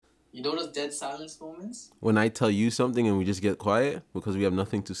You know those dead silence moments? When I tell you something and we just get quiet because we have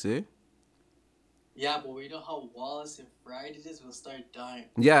nothing to say. Yeah, but we know how Wallace and Fried it is. We'll start dying.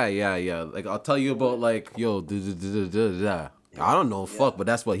 Yeah. Like I'll tell you about like yo, I Yeah, don't know, yeah. fuck, but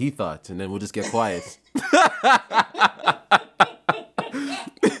that's what he thought, and then we'll just get quiet.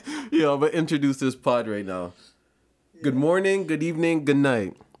 Yo, I'm gonna introduce this pod right now. Good Yeah. morning, good evening, good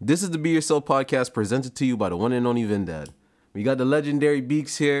night. This is the Be Yourself podcast presented to you by the one and only Vindad. We got the legendary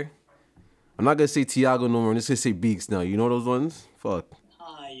Beeks here. I'm not gonna say Tiago no more. I'm just gonna say Beeks now. You know those ones? Fuck.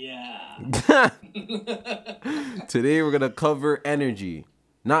 Ah, yeah. Today we're gonna cover energy,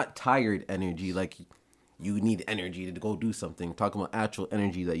 not tired energy. Like you need energy to go do something. Talking about actual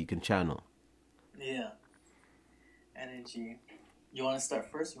energy that you can channel. Yeah. Energy. You want to start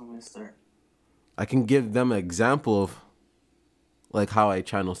first? Or you want me to start? I can give them an example of like how I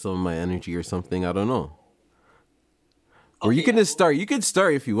channel some of my energy or something. I don't know. Or you Okay, can yeah. just start. You can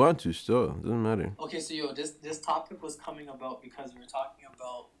start if you want to. Still, doesn't matter. Okay, so this topic was coming about because we were talking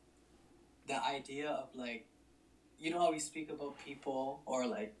about the idea of like, you know how we speak about people or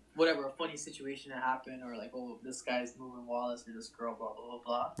like whatever, a funny situation that happened, or like, oh, this guy's moving Wallace or this girl, blah blah blah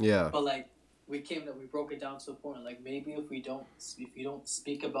blah. Yeah. But like, we broke it down to a point like, maybe if you don't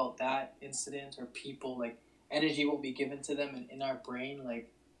speak about that incident or people, like energy won't be given to them, and in our brain,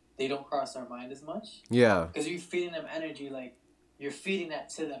 like they don't cross our mind as much, Yeah. because you're feeding them energy, like you're feeding that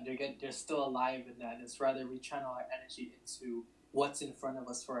to them. They're still alive in that. It's rather we channel our energy into what's in front of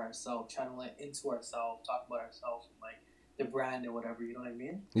us for ourselves, channel it into ourselves, talk about ourselves, and like the brand or whatever. You know what I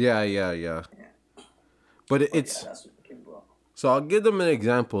mean? Yeah. Yeah. But But yeah, it's that's what it came about. so I'll give them an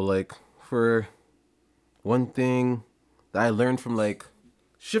example. Like for one thing that I learned from like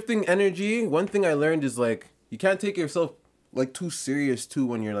shifting energy. One thing I learned is like you can't take yourself like too serious too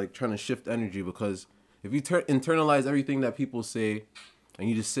when you're like trying to shift energy, because if you internalize everything that people say and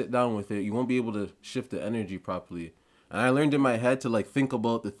you just sit down with it, you won't be able to shift the energy properly. And I learned in my head to like think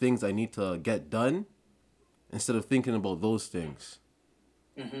about the things I need to get done instead of thinking about those things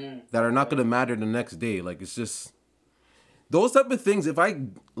that are not Okay. gonna matter the next day. Like it's just those type of things. If I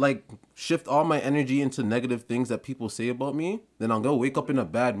like shift all my energy into negative things that people say about me, then I'll go wake up in a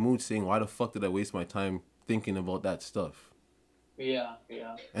bad mood saying, why the fuck did I waste my time thinking about that stuff? Yeah,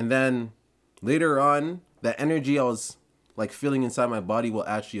 yeah. And then later on, that energy I was like feeling inside my body will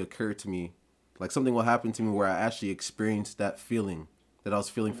actually occur to me. Like something will happen to me where I actually experienced that feeling that I was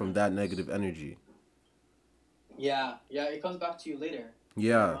feeling from that negative energy. Yeah, yeah. It comes back to you later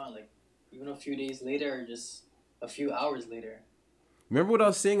Yeah. on, like even a few days later, or just a few hours later. Remember what I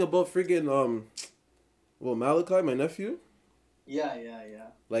was saying about friggin' well, Malachi, my nephew? Yeah, yeah, yeah.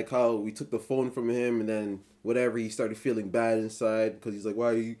 Like how we took the phone from him and then whatever, he started feeling bad inside because he's like, why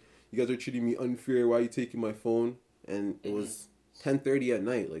are you guys are treating me unfair, why are you taking my phone? And it was 10:30 at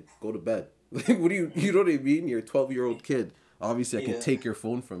night. Like, go to bed. Like, what do you know what I mean? You're a 12-year-old kid. Obviously I can Yeah. take your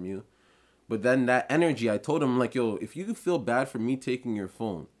phone from you, but then that energy, I told him like, yo, if you feel bad for me taking your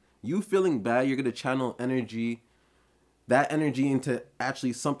phone, you feeling bad, you're gonna channel that energy into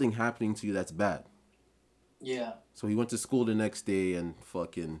actually something happening to you that's bad. Yeah. So he went to school the next day and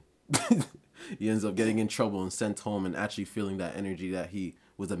fucking he ends up getting in trouble and sent home and actually feeling that energy that he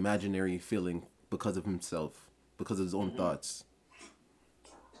was imaginary feeling because of himself, because of his own thoughts.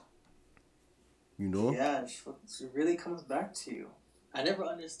 You know? Yeah, it really comes back to you. I never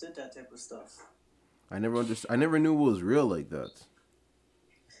understood that type of stuff. I never understood. I never knew it was real like that.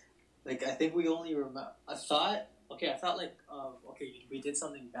 Like, I think we only remember. I thought like, okay, we did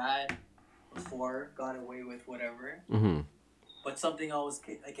something bad before, got away with whatever, Mm-hmm. but something always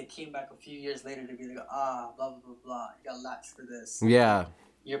like it came back a few years later to be like, blah blah blah blah. You got latched for this, and like Yeah.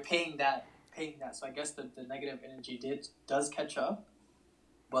 you're paying that. So I guess the negative energy does catch up,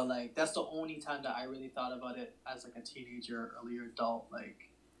 but like that's the only time that I really thought about it as like a teenager, earlier adult, like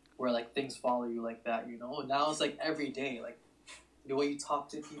where like things follow you like that. You know, now it's like every day, like the way you talk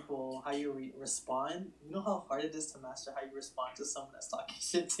to people, how you respond. You know how hard it is to master how you respond to someone that's talking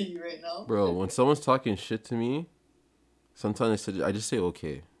shit to you right now. Bro, when someone's talking shit to me, sometimes I just say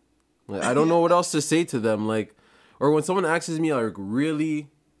okay. Like I don't know Yeah. what else to say to them. Like, or when someone asks me like really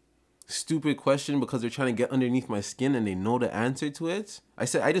stupid question because they're trying to get underneath my skin and they know the answer to it, I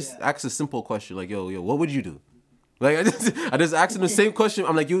just Yeah. ask a simple question like, yo, what would you do? Like I just ask them the same question.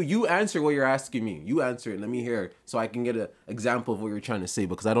 I'm like, you answer what you're asking me. You answer it. Let me hear so I can get an example of what you're trying to say,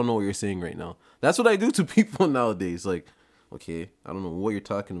 because I don't know what you're saying right now. That's what I do to people nowadays. Like, okay, I don't know what you're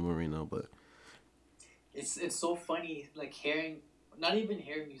talking about right now, but It's so funny, like hearing, not even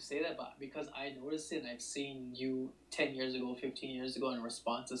hearing you say that, but because I noticed it and I've seen you 10 years ago, 15 years ago, in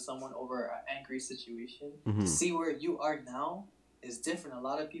response to someone over an angry situation, to mm-hmm. see where you are now. is different. A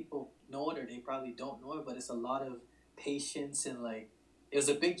lot of people know it or they probably don't know it, but it's a lot of patience and like it was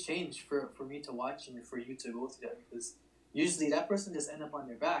a big change for me to watch and for you to go through that because usually that person just end up on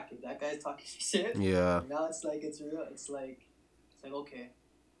their back if that guy's talking shit. Yeah. And now it's like it's real. It's like okay.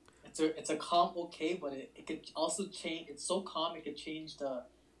 It's a calm okay, but it could also change. It's so calm it could change the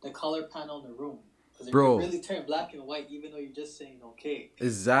color panel in the room because it could Bro, really turn black and white even though you're just saying okay.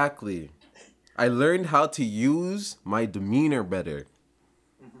 exactly. I learned how to use my demeanor better.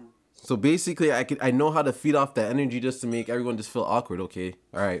 Mm-hmm. So basically, I know how to feed off that energy just to make everyone just feel awkward. Okay,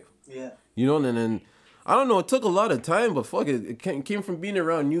 all right, Yeah. you know, and then I don't know. It took a lot of time, but fuck it, came from being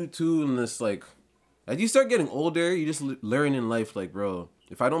around you too, and this like, as you start getting older, you just learn in life, like, bro,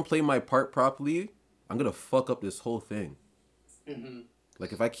 if I don't play my part properly, I'm gonna fuck up this whole thing. Mm-hmm.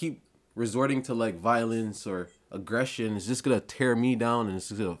 Like if I keep resorting to like violence or aggression, it's just gonna tear me down, and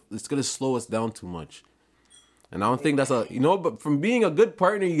it's gonna slow us down too much. And I don't think that's but from being a good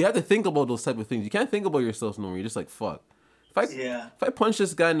partner, you have to think about those type of things. You can't think about yourself no more. You're just like, fuck. If I punch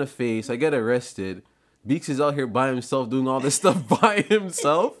this guy in the face, I get arrested. Beeks is out here by himself doing all this stuff by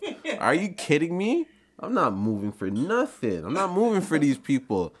himself. Are you kidding me? I'm not moving for nothing. I'm not moving for these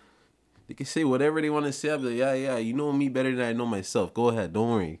people. They can say whatever they want to say. I'll be like, yeah, you know me better than I know myself. Go ahead.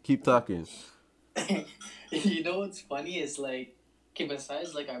 Don't worry. Keep talking. You know what's funny is like, okay,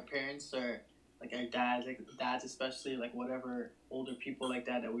 besides like our parents or like our dads, like dads especially, like whatever older people like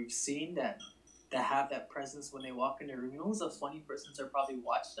that we've seen that have that presence when they walk in the room. You know who's a funny person to probably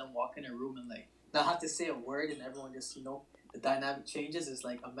watch them walk in a room and like not have to say a word and everyone just the dynamic changes. Is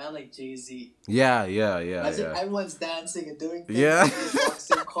like a man like Jay-Z. Yeah. Imagine everyone's dancing and doing things. Yeah. And he just walks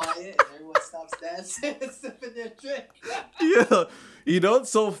in quiet and everyone stops dancing and sipping their drink. Yeah. You know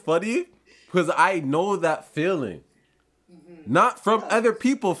what's so funny? Because I know that feeling. Mm-hmm. Not from other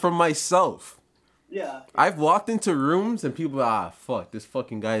people, from myself. Yeah. I've walked into rooms and people fuck, this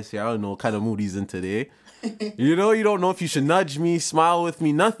fucking guy's here. I don't know what kind of mood he's in today. You don't know if you should nudge me, smile with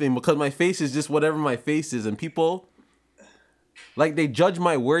me, nothing. Because my face is just whatever my face is. And people, like, they judge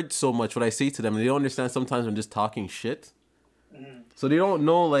my words so much, what I say to them. And they don't understand sometimes I'm just talking shit. Mm-hmm. So they don't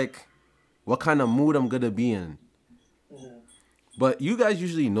know, like, what kind of mood I'm going to be in. Mm-hmm. But you guys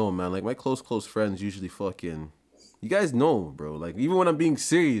usually know, man. Like, my close friends usually fucking... You guys know, bro. Like, even when I'm being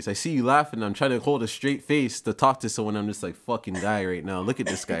serious, I see you laughing. I'm trying to hold a straight face to talk to someone. I'm just like, fucking guy right now. Look at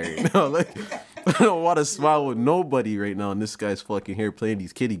this guy right now. Like, I don't want to smile with nobody right now. And this guy's fucking here playing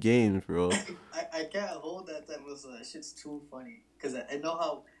these kiddie games, bro. I can't hold that type of shit's too funny. Because I know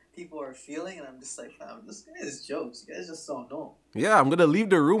how people are feeling. And I'm just like, fam, this guy is jokes. You guys just don't know. Yeah, I'm going to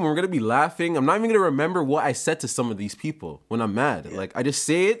leave the room. We're going to be laughing. I'm not even going to remember what I said to some of these people when I'm mad. Yeah. Like, I just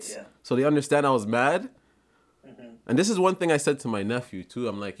say it so they understand I was mad. And this is one thing I said to my nephew, too.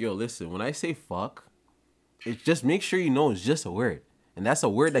 I'm like, yo, listen, when I say fuck, it's just make sure you know it's just a word. And that's a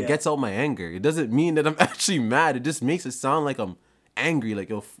word that gets out my anger. It doesn't mean that I'm actually mad. It just makes it sound like I'm angry. Like,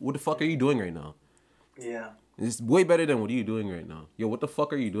 yo, what the fuck are you doing right now? Yeah. It's way better than what are you doing right now? Yo, what the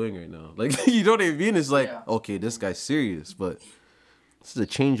fuck are you doing right now? Like, you know what I mean? It's like, okay, this guy's serious, but this is a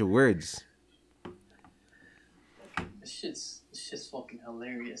change of words. This shit's fucking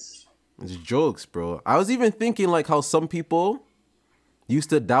hilarious. It's jokes, bro. I was even thinking like how some people used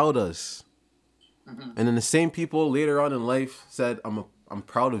to doubt us. Mm-hmm. And then the same people later on in life said, I'm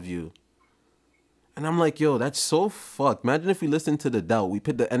proud of you. And I'm like, yo, that's so fucked. Imagine if we listened to the doubt. We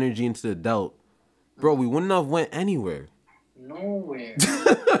put the energy into the doubt. Bro, we wouldn't have went anywhere. Nowhere.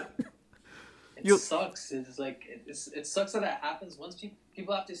 Sucks. It's like, it sucks that happens. Once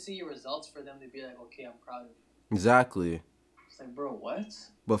people have to see your results for them to be like, okay, I'm proud of you. Exactly. It's like, bro, what?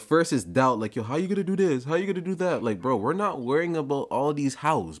 But first it's doubt. Like, yo, how you gonna do this? How you gonna do that? Like, bro, we're not worrying about all these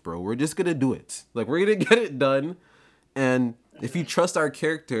hows, bro. We're just gonna do it. Like, we're gonna get it done. And if you trust our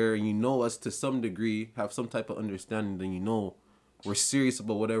character and you know us to some degree, have some type of understanding, then you know we're serious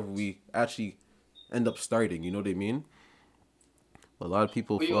about whatever we actually end up starting. You know what I mean? But a lot of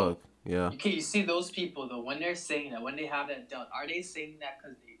people fuck. Yeah. Okay, you see those people, though, when they're saying that, when they have that doubt, are they saying that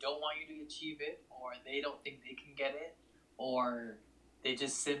because they don't want you to achieve it, or they don't think they can get it, or they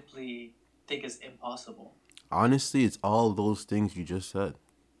just simply think it's impossible? Honestly, it's all those things you just said.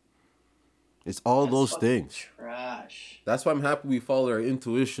 It's all those things. Trash. That's why I'm happy we follow our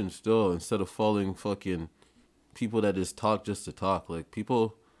intuition still instead of following fucking people that just talk just to talk. Like,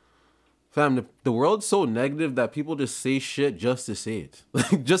 people... Fam, the world's so negative that people just say shit just to say it.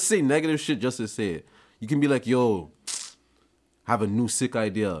 Like, just say negative shit just to say it. You can be like, yo, have a new sick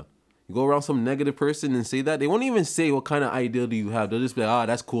idea. You go around some negative person and say that. They won't even say what kind of idea do you have. They'll just be like,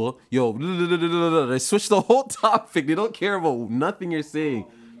 that's cool. Yo, they switch the whole topic. They don't care about nothing you're saying.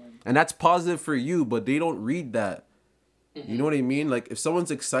 And that's positive for you, but they don't read that You know what I mean? Like if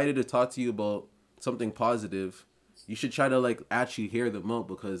someone's excited to talk to you about something positive, you should try to like actually hear them out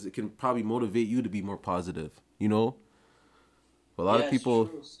because it can probably motivate you to be more positive. You know? But Yeah, it's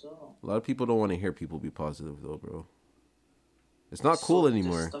true. Still, a lot of people don't want to hear people be positive though, bro. It's not cool so just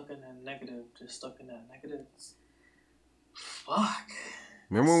anymore. stuck in that negative. Just stuck in that negative. Fuck.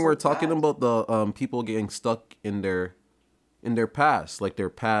 Remember It's when we so were talking bad. about the people getting stuck in their past, like their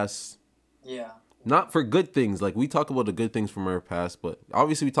past, Yeah. not for good things. Like we talk about the good things from our past, but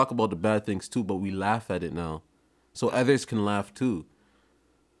obviously we talk about the bad things too. But we laugh at it now, so others can laugh too.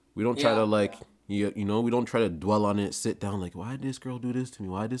 We don't try to Yeah. like Yeah. you know we don't try to dwell on it. Sit down like why did this girl do this to me?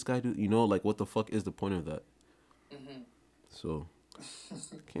 Why did this guy do? You know like what the fuck is the point of that? Hmm. So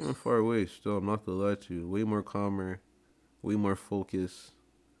came a far away. Still, I'm not gonna lie to you. Way more calmer, way more focused.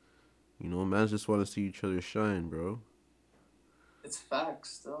 You know, man, just want to see each other shine, bro. It's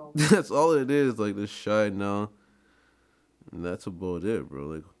facts, though. That's all it is. Like this shine now, and that's about it, bro.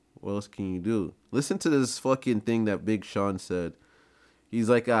 Like, what else can you do? Listen to this fucking thing that Big Sean said. He's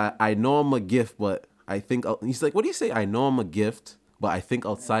like, I know I'm a gift, but I think he's like, what do you say? I know I'm a gift, but I think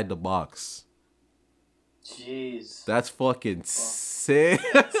Mhm. outside the box. Jeez. That's fucking Fuck. sick.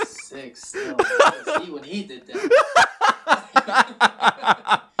 That's sick still. That was he when he did that.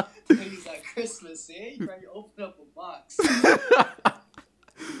 He's like Christmas, eh? You try to open up a box. I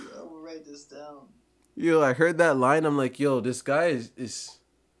will write this down. Yo, I heard that line. I'm like, yo, this guy is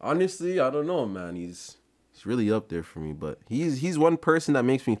honestly, I don't know, man. He's really up there for me. But he's one person that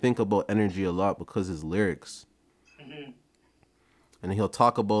makes me think about energy a lot because his lyrics. Hmm. And he'll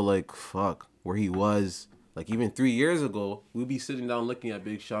talk about like fuck where he was. Like even 3 years ago, we'd be sitting down looking at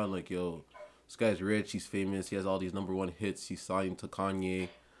Big Sean like, yo, this guy's rich, he's famous, he has all these number one hits, he's signed to Kanye,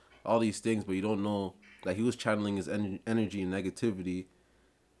 all these things, but you don't know that he was channeling his energy and negativity.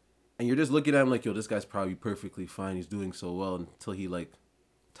 And you're just looking at him like, yo, this guy's probably perfectly fine. He's doing so well until he like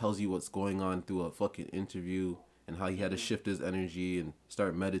tells you what's going on through a fucking interview and how he had to Hmm. shift his energy and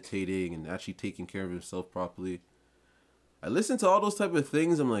start meditating and actually taking care of himself properly. I listen to all those type of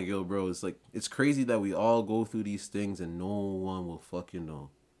things. I'm like, yo, bro, it's like it's crazy that we all go through these things and no one will fucking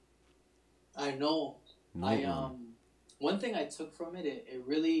know. I know. No I one. one thing I took from it, it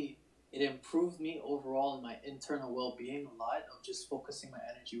really it improved me overall in my internal well being a lot of just focusing my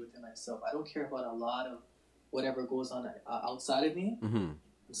energy within myself. I don't care about a lot of whatever goes on outside of me. Mm-hmm.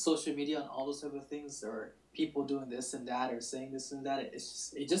 Social media and all those type of things, or people doing this and that, or saying this and that.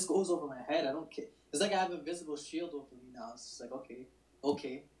 It just goes over my head. I don't care. It's like I have an invisible shield over me now. It's just like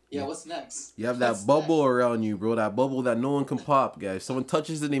okay, yeah. You, What's next? you have that What's bubble next? around you, bro. That bubble that no one can pop, guys. If someone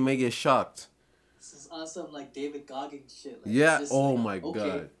touches it, they may get shocked. This is on some like David Goggins shit. Like it's Yeah. just Oh like my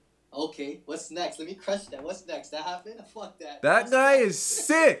god. okay. What's next? Let me crush that. What's next? That happened. Fuck that. That What's guy is next?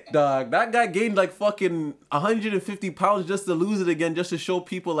 sick, dog. That guy gained like fucking 150 pounds just to lose it again, just to show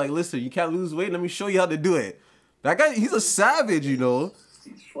people like, listen, you can't lose weight. Let me show you how to do it. That guy, he's a savage, you know.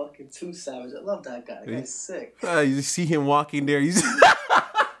 He's fucking too savage. I love that guy. That guy's sick. You just see him walking there. He's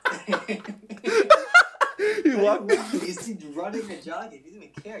he Not walk. even walking. He's running and jogging. He doesn't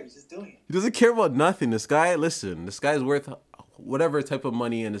even care. He's just doing it. He doesn't care about nothing. This guy, listen, this guy's worth whatever type of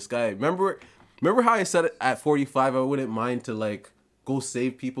money, and this guy, remember how I said at 45 I wouldn't mind to like go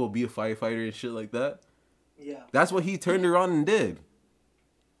save people, be a firefighter and shit like that. Yeah. That's what he turned around and did.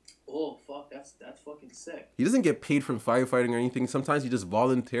 Oh fuck, that's fucking sick. He doesn't get paid from firefighting or anything. Sometimes he just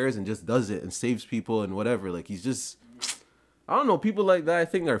volunteers and just does it and saves people and whatever. Like he's just, I don't know, people like that I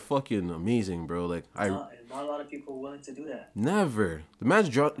think are fucking amazing, bro. Like Not a lot of people are willing to do that. never. The man's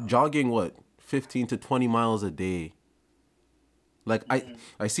jogging what 15 to 20 miles a day. Like Mm-hmm.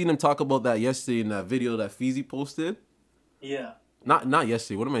 I seen him talk about that yesterday in that video that Feezy posted. Yeah. Not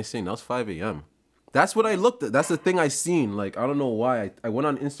yesterday. What am I saying? That was 5 a.m. That's what I looked at. That's the thing I seen. Like I don't know why. I went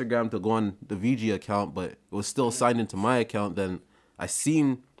on Instagram to go on the VG account, but it was still Mm-hmm. signed into my account. Then I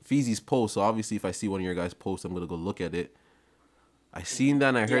seen Feezy's post. So obviously, if I see one of your guys' posts, I'm gonna go look at it. I seen that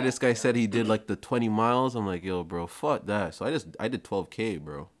and I heard Yeah. this guy Yeah. said he did like the 20 miles. I'm like, yo, bro, fuck that. So I did 12K,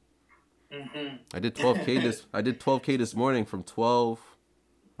 bro. Mm-hmm. I did 12K this morning from 12.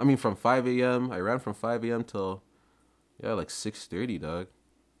 I mean from 5 a.m. I ran from 5 a.m. till yeah, like 6:30, dog.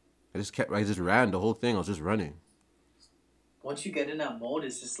 I just ran the whole thing. I was just running. Once you get in that mode,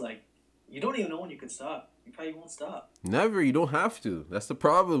 it's just like you don't even know when you can stop. You probably won't stop. Never, you don't have to. That's the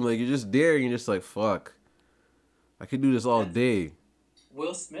problem. Like you're just there and you're just like, fuck. I could do this all That's, day.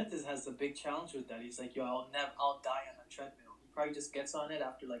 Will Smith has a big challenge with that. He's like, yo, I'll die on a treadmill. He probably just gets on it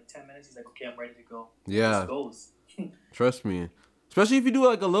after like 10 minutes. He's like, okay, I'm ready to go. Yeah. Just goes. Trust me. Especially if you do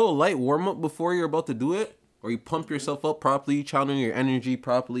like a little light warm up before you're about to do it. Or you pump yourself up properly, channeling your energy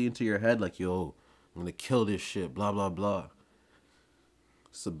properly into your head. Like, yo, I'm gonna kill this shit. Blah blah blah.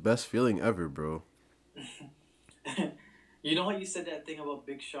 It's the best feeling ever, bro. You know how you said that thing about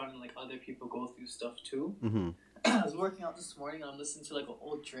Big Sean and like other people go through stuff too? Mm-hmm. I was working out this morning and I'm listening to like an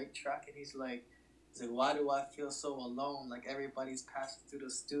old Drake track and he's like, why do I feel so alone? Like everybody's passing through the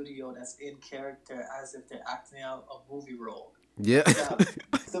studio that's in character as if they're acting out a movie role. Yeah.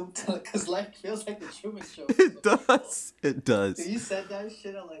 Because life feels like the Truman Show. It does. It does. So you said that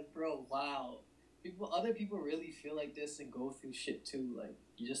shit, I'm like, bro, wow. Other people really feel like this and go through shit too. Like,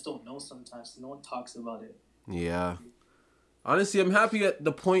 you just don't know sometimes. So no one talks about it. Yeah. Honestly, I'm happy at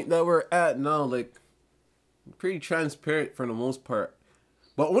the point that we're at now. Like, pretty transparent for the most part.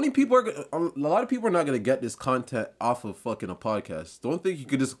 But only people are a lot of people are not gonna get this content off of fucking a podcast. Don't think you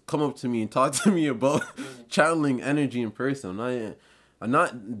could just come up to me and talk to me about channeling energy in person. I'm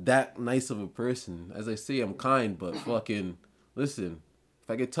not that nice of a person. As I say, I'm kind, but fucking listen. If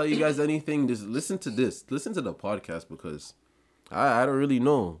I could tell you guys anything, just listen to this. Listen to the podcast because I don't really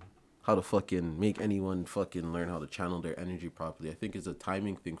know how to fucking make anyone fucking learn how to channel their energy properly. I think it's a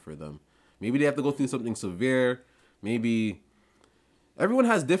timing thing for them. Maybe they have to go through something severe. Maybe everyone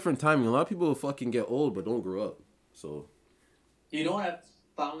has different timing. A lot of people will fucking get old but don't grow up. So you know what I've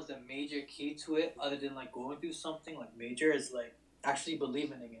found was a major key to it, other than like going through something like major, is like actually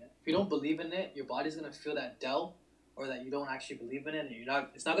believing in it. If you don't believe in it, your body's gonna feel that doubt or that you don't actually believe in it, and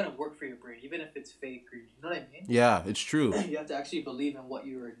it's not gonna work for your brain, even if it's fake or you know what I mean? Yeah, it's true. You have to actually believe in what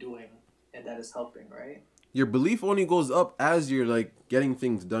you are doing and that is helping, right? Your belief only goes up as you're like getting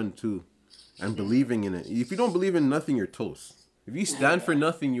things done too. And believing in it. If you don't believe in nothing, you're toast. If you stand for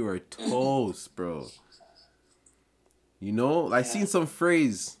nothing, you are toast, bro. You know, I seen some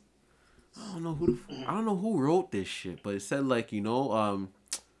phrase. I don't know who wrote this shit, but it said like, you know,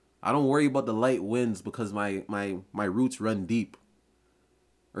 I don't worry about the light winds because my roots run deep.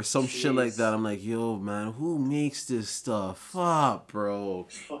 Or some shit like that. I'm like, yo, man, who makes this stuff up, bro?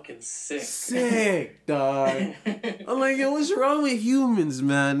 Fucking sick. Sick, dog. I'm like, yo, what's wrong with humans,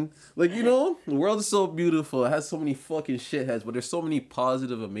 man? Like, you know, the world is so beautiful. It has so many fucking shitheads, but there's so many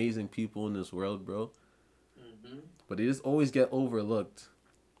positive, amazing people in this world, bro. Mm-hmm. But they just always get overlooked.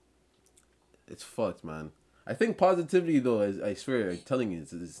 It's fucked, man. I think positivity, though, I swear, I'm telling you,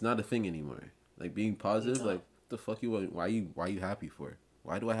 it's not a thing anymore. Like, being positive, like, what the fuck you want? Why are you happy for?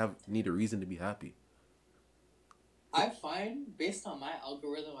 Why do I need a reason to be happy? I find, based on my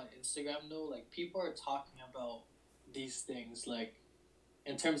algorithm on Instagram, though, like, people are talking about these things, like,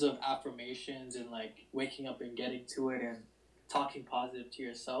 in terms of affirmations and, like, waking up and getting to it and talking positive to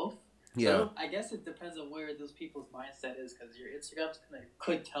yourself. Yeah. So I guess it depends on where those people's mindset is, because your Instagram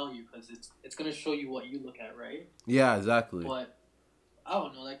could tell you, because it's going to show you what you look at, right? Yeah, exactly. But, I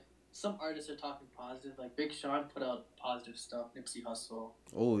don't know, like, some artists are talking positive. Like, Big Sean put out positive stuff. Nipsey Hussle.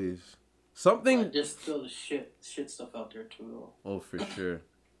 Always. Something... But there's still the shit stuff out there, too, though. Oh, for sure.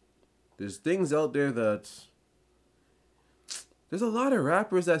 There's things out there that... There's a lot of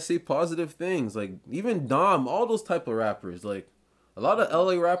rappers that say positive things. Like, even Dom, all those type of rappers. Like, a lot of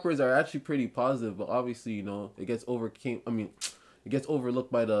LA rappers are actually pretty positive. But obviously, you know, it gets overlooked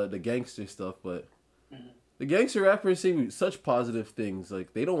by the gangster stuff. But... Mm-hmm. The gangster rappers say such positive things.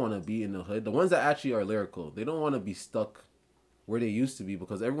 Like, they don't want to be in the hood. The ones that actually are lyrical, they don't want to be stuck where they used to be,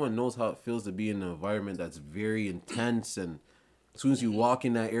 because everyone knows how it feels to be in an environment that's very intense, and as soon as you walk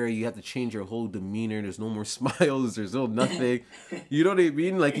in that area, you have to change your whole demeanor. There's no more smiles. There's no nothing. You know what I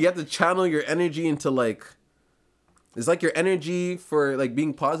mean? Like, you have to channel your energy into, like... It's like your energy for, like,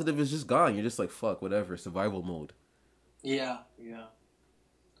 being positive is just gone. You're just like, fuck, whatever, survival mode. Yeah.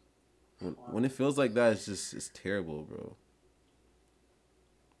 When it feels like that, it's terrible, bro.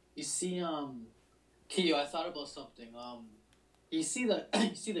 You see, Kiyo, I thought about something. You see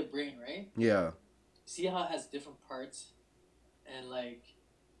the brain, right? Yeah. See how it has different parts, and like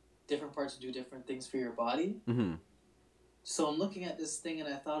different parts do different things for your body. Mm-hmm. So I'm looking at this thing,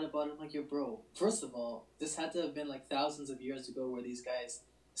 and I thought about it. I'm like, yo, bro. First of all, this had to have been like thousands of years ago, where these guys,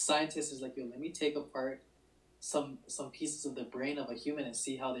 scientists, is like, yo, let me take apart some pieces of the brain of a human and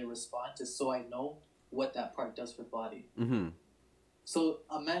see how they respond, just so I know what that part does for the body. Mm-hmm. So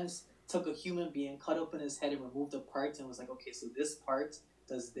a man took a human being, cut open his head, and removed the parts, and was like, okay, so this part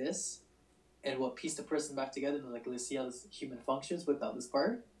does this, and what pieced the person back together, and like, let's see how this human functions without this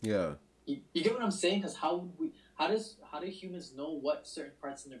part. Yeah. You get what I'm saying? Because how do humans know what certain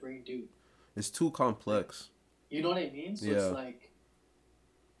parts in the brain do? It's too complex. You know what I mean? So yeah. It's like,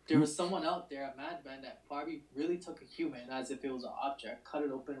 there was someone out there, a madman, that probably really took a human as if it was an object, cut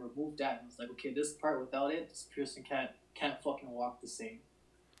it open, removed that, and was like, okay, this part, without it, this person can't fucking walk the same.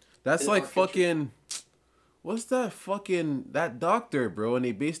 That's like fucking... What's that fucking... That doctor, bro, and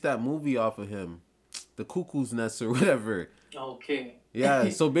they based that movie off of him. the cuckoo's nest or whatever. Okay. Yeah,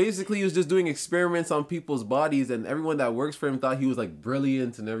 so basically he was just doing experiments on people's bodies, and everyone that works for him thought he was like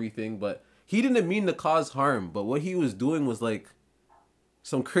brilliant and everything, but he didn't mean to cause harm. But what he was doing was like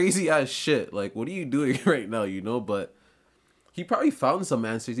some crazy ass shit. Like, what are you doing right now, you know? But he probably found some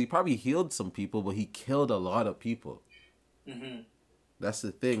answers. He probably healed some people, but he killed a lot of people. Mm-hmm. That's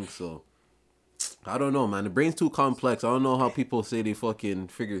the thing. So I don't know, man. The brain's too complex. I don't know how people say they fucking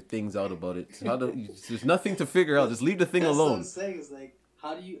figure things out about it. There's nothing to figure out. Just leave the thing That's what alone. I'm saying. Is like,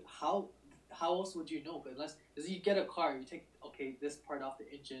 how else would you know? But unless you get a car, you take this part off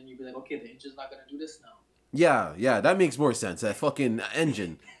the engine, you'd be like, okay, the engine's not gonna do this now. Yeah, that makes more sense. That fucking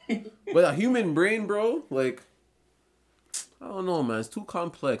engine. But a human brain, bro, like, I don't know, man. It's too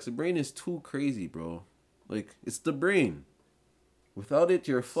complex. The brain is too crazy, bro. Like, it's the brain. Without it,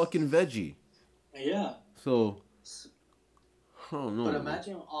 you're a fucking veggie. Yeah. So, I don't know. But Man.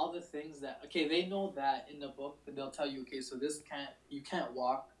 imagine all the things that they know that in the book they'll tell you, okay, so you can't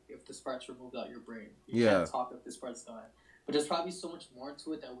walk if this part's removed out your brain. You can't talk if this part's gone. But there's probably so much more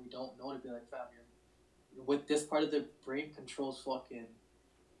to it that we don't know to be like, fam, with this part of the brain controls fucking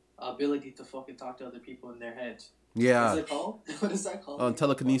ability to fucking talk to other people in their head. Yeah. What's it called? What is that called?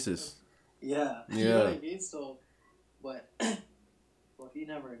 Telekinesis. Yeah. You know what I mean? So, but you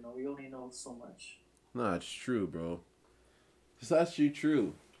never know. You only know so much. Nah, it's true, bro. It's actually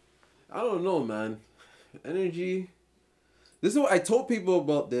true. I don't know, man. Energy. This is what I told people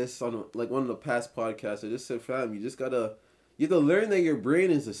about this on like one of the past podcasts. I just said, fam, you have to learn that your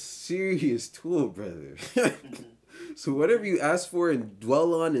brain is a serious tool, brother. So whatever you ask for and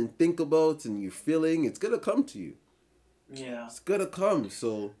dwell on and think about and you're feeling, it's gonna come to you. Yeah. It's gonna come.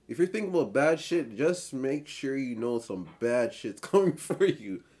 So if you're thinking about bad shit, just make sure you know some bad shit's coming for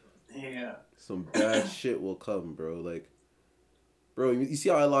you. Yeah. Some bad shit will come, bro. Like, bro, you see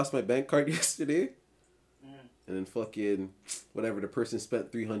how I lost my bank card yesterday? And then fucking whatever, the person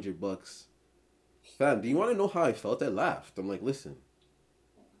spent $300. Fam, do you want to know how I felt? I laughed. I'm like, listen.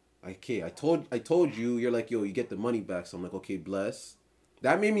 Okay, I told you. You're like, yo, you get the money back. So I'm like, okay, bless.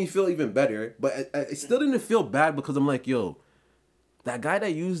 That made me feel even better. But I still didn't feel bad because I'm like, yo, that guy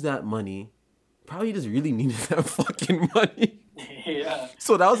that used that money probably just really needed that fucking money. Yeah.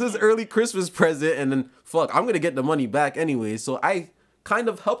 So that was his early Christmas present. And then, fuck, I'm going to get the money back anyway. So I kind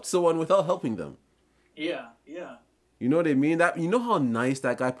of helped someone without helping them. Yeah, yeah. You know what I mean? You know how nice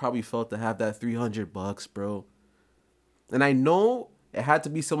that guy probably felt to have that $300, bro. And I know it had to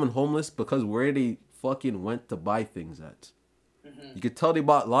be someone homeless because where they fucking went to buy things at. Mm-hmm. You could tell they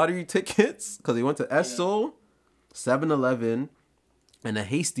bought lottery tickets because they went to Esso, 7-Eleven, and a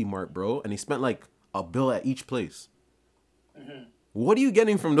Hasty Mart, bro. And they spent like a bill at each place. Mm-hmm. What are you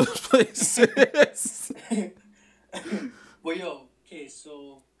getting from those places? Well, yo, okay,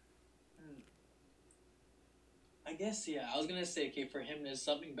 so I guess, yeah, I was going to say, okay, for him, there's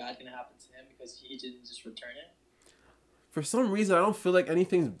something bad going to happen to him because he didn't just return it. For some reason, I don't feel like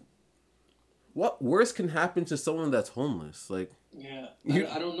anything's... What worse can happen to someone that's homeless? Like, yeah,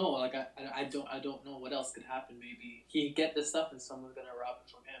 I don't know. Like, I don't know what else could happen. Maybe he get this stuff and someone's going to rob it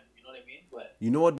from him. You know what I mean? But you know what